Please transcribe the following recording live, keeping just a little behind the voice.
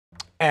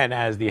And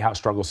as the House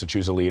struggles to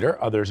choose a leader,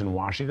 others in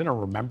Washington are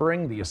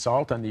remembering the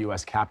assault on the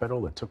U.S.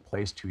 Capitol that took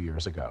place 2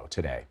 years ago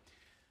today.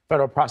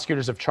 Federal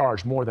prosecutors have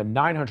charged more than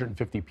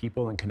 950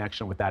 people in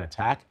connection with that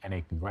attack,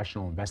 and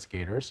congressional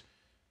investigators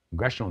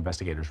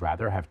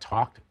have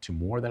talked to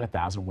more than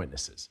 1,000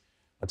 witnesses.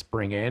 Let's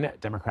bring in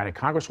Democratic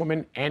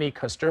Congresswoman Annie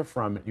Kuster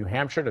from New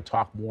Hampshire to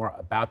talk more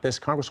about this.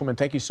 Congresswoman,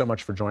 thank you so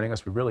much for joining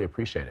us. We really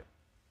appreciate it.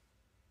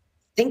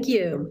 Thank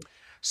you.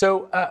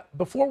 So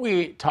before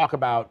we talk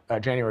about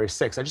January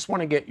 6th, I just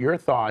want to get your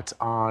thoughts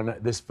on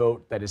this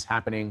vote that is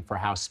happening for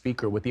House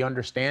Speaker, with the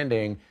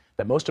understanding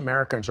that most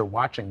Americans are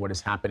watching what is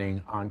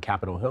happening on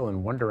Capitol Hill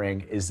and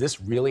wondering, is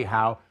this really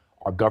how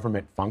our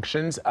government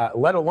functions,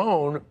 let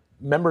alone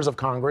members of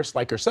Congress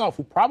like yourself,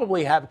 who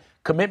probably have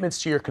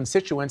commitments to your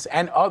constituents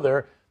and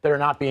other that are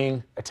not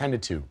being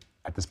attended to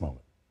at this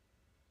moment?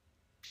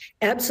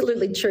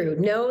 Absolutely true.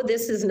 No,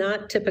 this is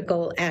not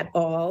typical at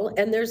all.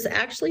 And there's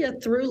actually a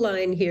through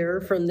line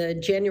here from the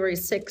January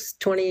 6,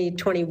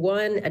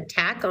 2021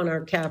 attack on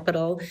our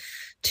Capitol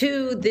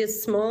to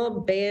this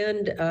small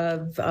band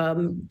of,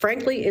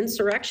 frankly,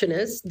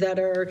 insurrectionists that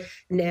are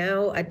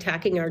now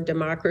attacking our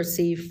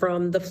democracy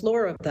from the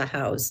floor of the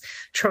House,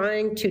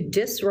 trying to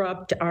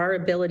disrupt our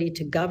ability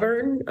to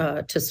govern,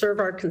 to serve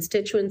our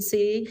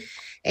constituency,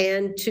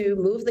 and to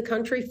move the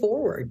country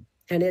forward.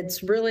 And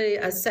it's really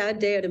a sad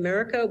day in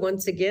America,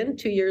 once again,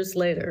 2 years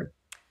later.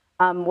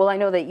 Well, I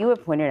know that you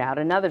have pointed out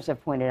and others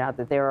have pointed out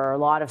that there are a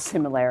lot of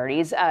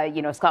similarities.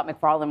 Scott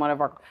McFarland, one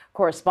of our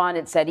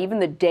correspondents, said even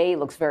the day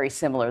looks very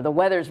similar. The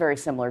weather is very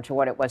similar to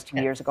what it was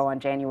 2 years ago on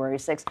January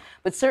 6th.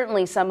 But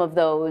certainly some of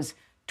those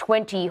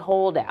 20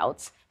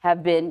 holdouts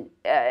have been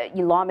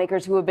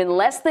lawmakers who have been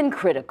less than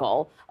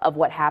critical of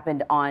what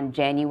happened on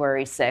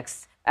January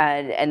 6th.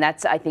 And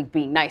that's, I think,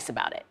 being nice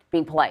about it,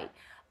 being polite.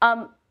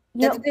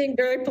 That's being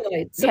very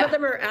polite. Some of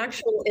them are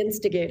actual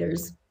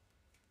instigators.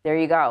 There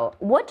you go.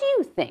 What do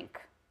you think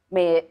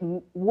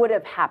would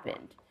have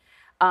happened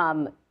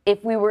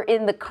if we were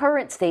in the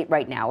current state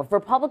right now, if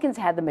Republicans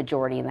had the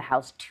majority in the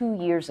House 2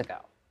 years ago?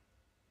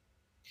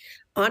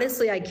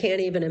 Honestly, I can't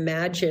even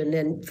imagine.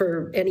 And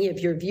for any of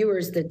your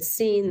viewers that's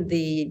seen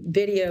the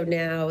video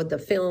now, the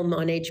film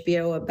on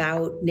HBO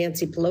about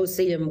Nancy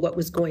Pelosi and what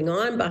was going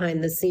on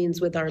behind the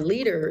scenes with our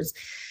leaders,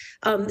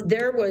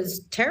 there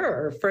was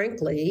terror,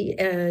 frankly.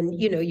 And,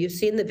 you've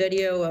seen the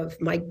video of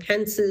Mike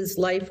Pence's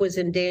life was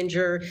in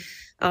danger.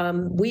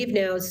 We've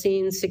now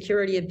seen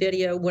security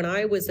video. When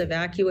I was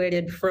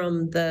evacuated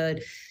from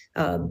the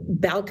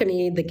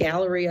balcony, the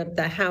gallery of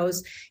the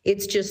House,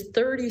 it's just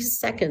 30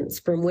 seconds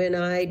from when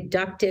I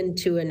ducked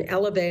into an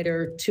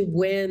elevator to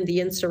when the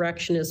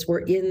insurrectionists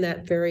were in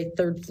that very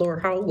third floor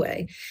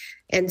hallway.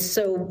 And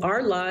so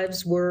our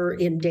lives were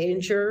in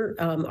danger.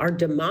 Our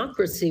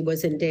democracy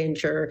was in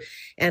danger.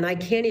 And I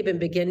can't even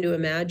begin to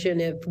imagine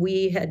if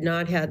we had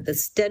not had the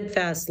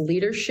steadfast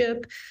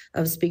leadership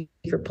of Speaker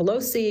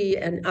Pelosi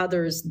and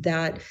others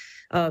that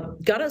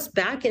got us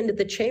back into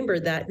the chamber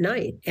that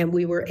night. And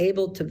we were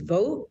able to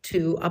vote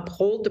to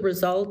uphold the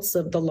results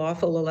of the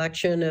lawful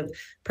election of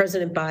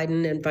President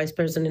Biden and Vice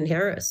President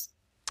Harris.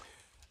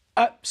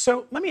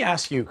 So let me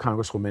ask you,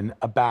 Congresswoman,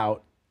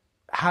 about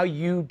how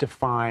you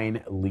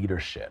define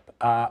leadership.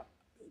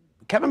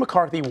 Kevin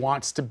McCarthy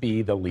wants to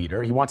be the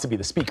leader. He wants to be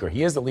the speaker.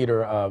 He is the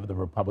leader of the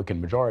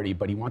Republican majority,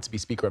 but he wants to be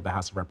Speaker of the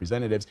House of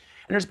Representatives.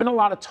 And there's been a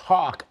lot of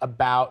talk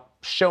about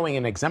showing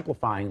and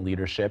exemplifying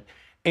leadership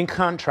in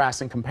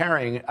contrast and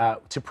comparing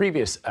to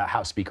previous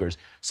House speakers.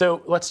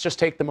 So let's just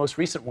take the most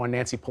recent one,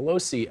 Nancy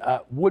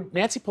Pelosi. Would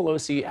Nancy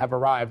Pelosi have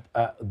arrived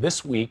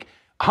this week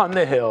on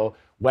the Hill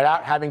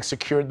without having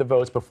secured the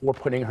votes before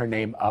putting her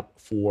name up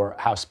for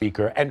House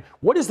Speaker? And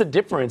what is the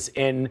difference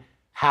in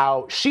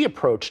how she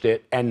approached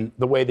it and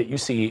the way that you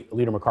see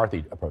Leader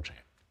McCarthy approaching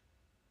it?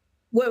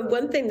 Well,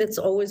 one thing that's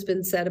always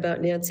been said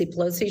about Nancy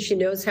Pelosi, she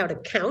knows how to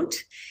count.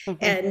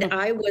 And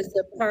I was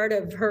a part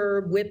of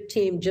her whip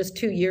team just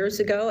 2 years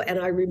ago. And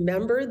I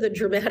remember the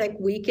dramatic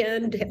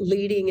weekend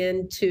leading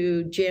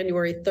into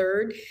January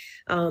 3rd.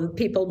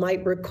 People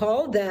might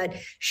recall that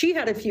she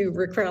had a few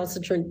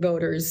recalcitrant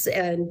voters.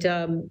 And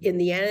in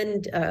the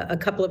end, a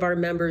couple of our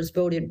members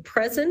voted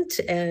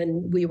present,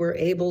 and we were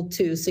able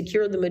to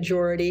secure the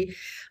majority.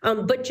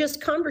 But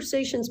just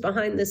conversations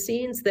behind the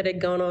scenes that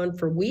had gone on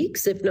for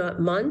weeks, if not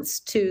months,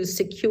 to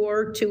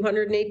secure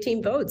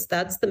 218 votes.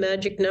 That's the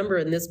magic number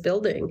in this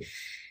building.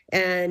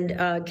 And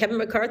Kevin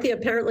McCarthy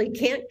apparently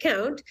can't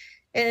count.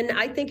 And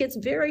I think it's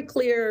very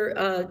clear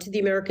to the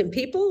American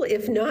people,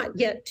 if not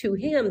yet to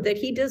him, that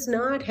he does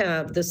not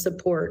have the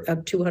support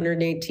of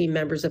 218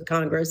 members of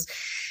Congress.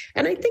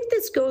 And I think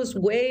this goes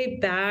way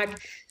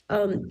back.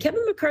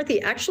 Kevin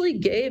McCarthy actually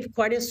gave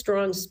quite a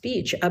strong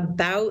speech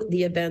about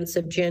the events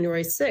of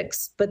January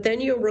 6th. But then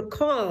you'll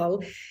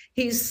recall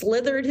he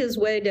slithered his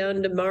way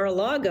down to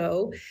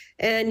Mar-a-Lago,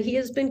 and he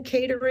has been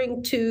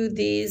catering to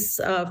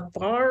these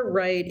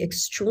far-right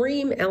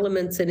extreme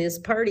elements in his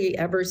party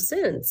ever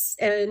since.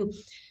 And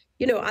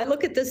I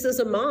look at this as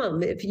a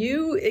mom. If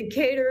you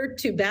cater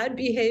to bad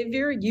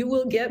behavior, you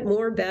will get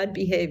more bad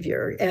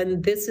behavior.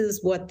 And this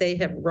is what they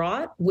have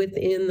wrought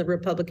within the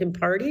Republican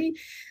Party.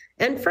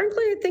 And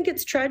frankly, I think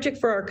it's tragic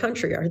for our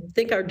country. I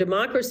think our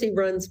democracy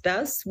runs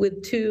best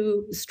with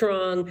two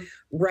strong,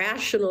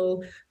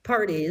 rational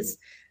parties.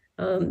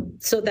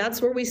 So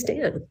that's where we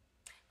stand.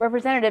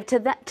 Representative,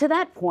 to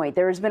that point,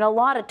 there has been a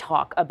lot of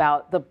talk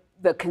about the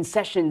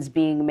concessions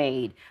being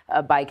made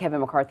by Kevin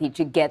McCarthy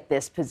to get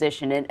this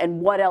position and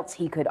what else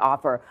he could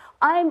offer.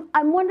 I'm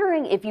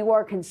wondering if you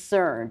are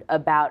concerned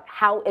about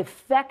how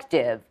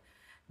effective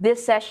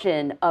this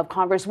session of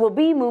Congress will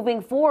be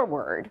moving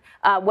forward,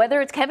 whether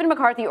it's Kevin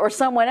McCarthy or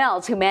someone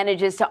else who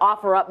manages to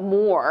offer up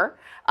more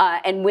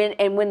and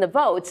win the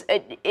votes.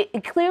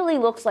 It clearly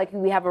looks like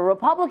we have a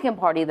Republican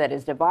Party that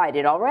is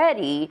divided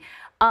already.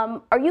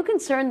 Are you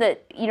concerned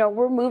that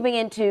we're moving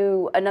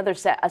into another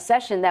a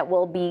session that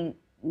will be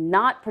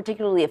not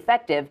particularly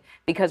effective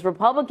because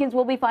Republicans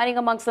will be fighting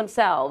amongst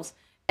themselves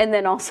and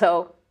then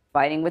also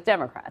fighting with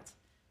Democrats?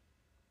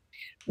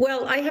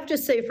 Well, I have to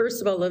say,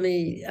 first of all, let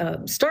me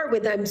start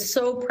with I'm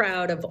so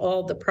proud of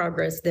all the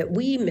progress that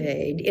we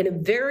made in a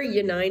very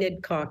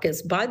united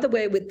caucus, by the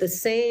way, with the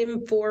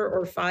same 4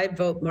 or 5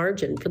 vote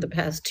margin for the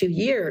past 2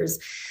 years.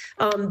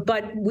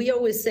 But we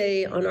always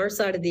say on our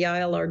side of the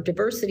aisle, our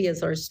diversity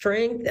is our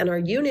strength and our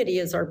unity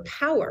is our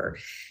power.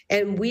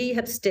 And we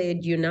have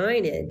stayed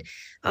united.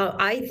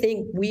 I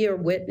think we are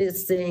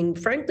witnessing,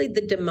 frankly,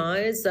 the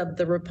demise of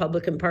the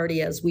Republican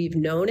Party as we've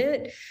known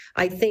it.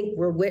 I think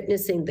we're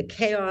witnessing the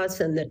chaos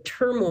and the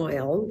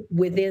turmoil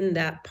within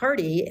that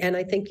party. And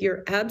I think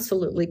you're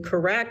absolutely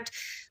correct.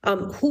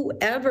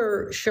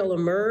 Whoever shall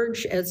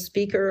emerge as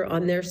speaker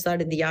on their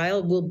side of the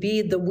aisle will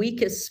be the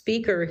weakest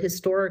speaker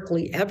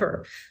historically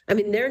ever. I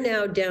mean, they're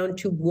now down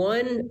to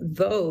 1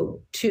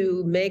 vote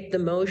to make the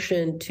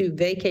motion to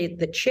vacate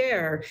the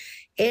chair.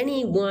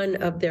 Any one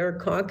of their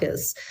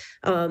caucus,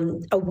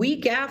 a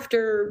week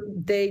after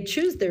they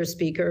choose their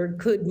speaker,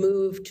 could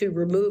move to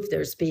remove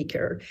their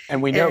speaker.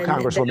 And we know,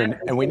 Congresswoman,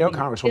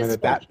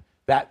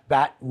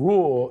 that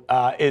rule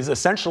is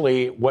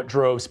essentially what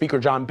drove Speaker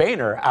John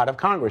Boehner out of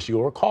Congress.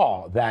 You'll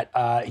recall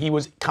that he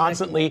was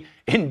constantly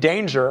in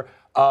danger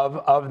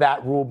of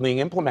that rule being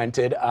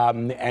implemented,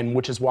 and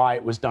which is why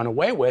it was done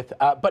away with.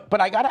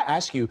 But I got to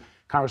ask you,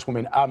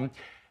 Congresswoman,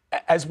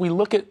 as we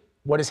look at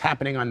what is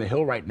happening on the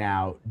Hill right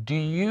now, do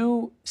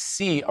you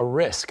see a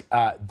risk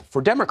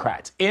for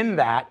Democrats in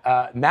that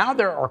now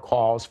there are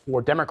calls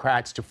for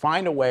Democrats to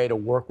find a way to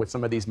work with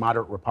some of these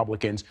moderate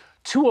Republicans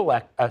to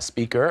elect a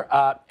speaker?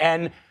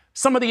 And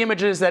some of the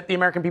images that the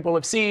American people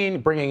have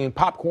seen, bringing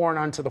popcorn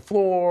onto the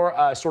floor,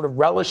 sort of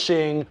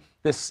relishing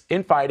this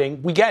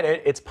infighting. We get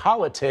it. It's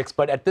politics.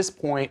 But at this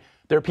point,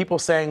 there are people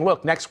saying,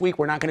 look, next week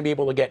we're not going to be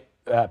able to get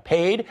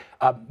paid.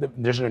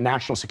 There's a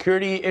national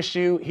security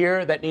issue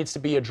here that needs to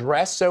be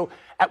addressed. So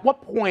at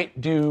what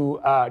point do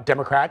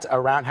Democrats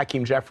around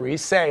Hakeem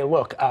Jeffries say,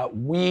 look,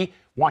 we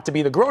want to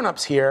be the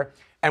grown-ups here,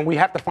 and we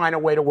have to find a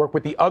way to work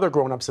with the other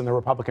grown-ups in the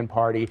Republican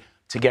Party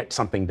to get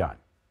something done?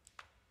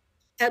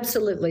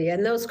 Absolutely.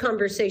 And those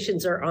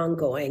conversations are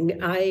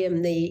ongoing. I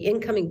am the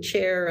incoming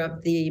chair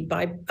of the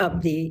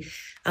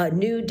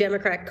new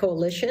Democrat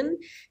coalition,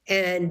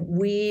 and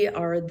we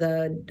are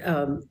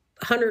the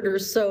 100 or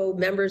so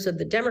members of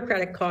the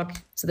Democratic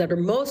caucus that are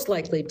most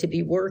likely to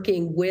be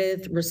working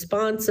with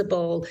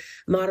responsible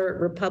moderate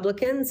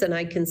Republicans. And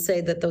I can say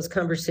that those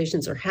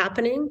conversations are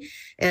happening.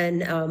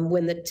 And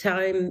when the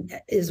time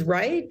is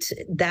right,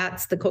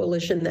 that's the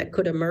coalition that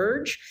could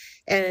emerge.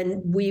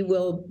 And we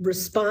will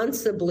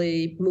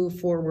responsibly move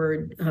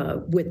forward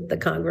with the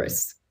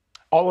Congress.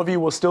 All of you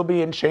will still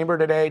be in chamber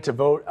today to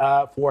vote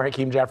for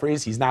Hakeem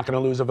Jeffries. He's not going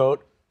to lose a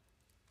vote.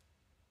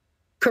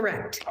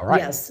 Correct. All right.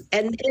 Yes.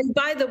 And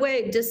by the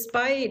way,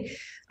 despite,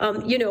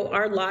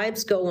 our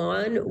lives go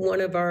on, one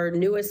of our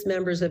newest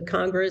members of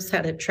Congress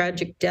had a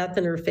tragic death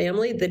in her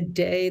family the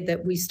day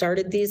that we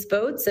started these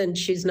votes, and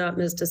she's not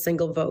missed a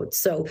single vote.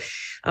 So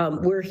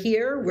we're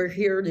here. We're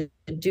here to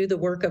do the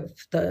work of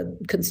the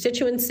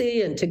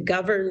constituency and to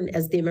govern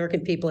as the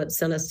American people have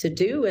sent us to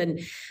do. And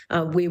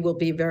we will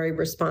be very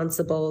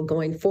responsible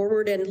going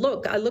forward. And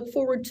look, I look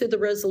forward to the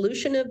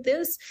resolution of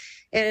this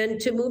and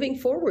to moving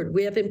forward.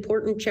 We have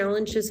important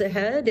challenges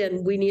ahead,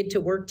 and we need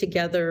to work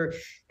together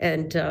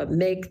and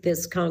make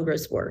this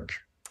Congress work.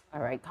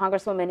 All right.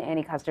 Congresswoman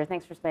Annie Kuster,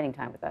 thanks for spending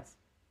time with us.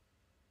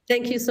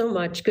 Thank you so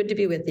much. Good to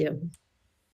be with you.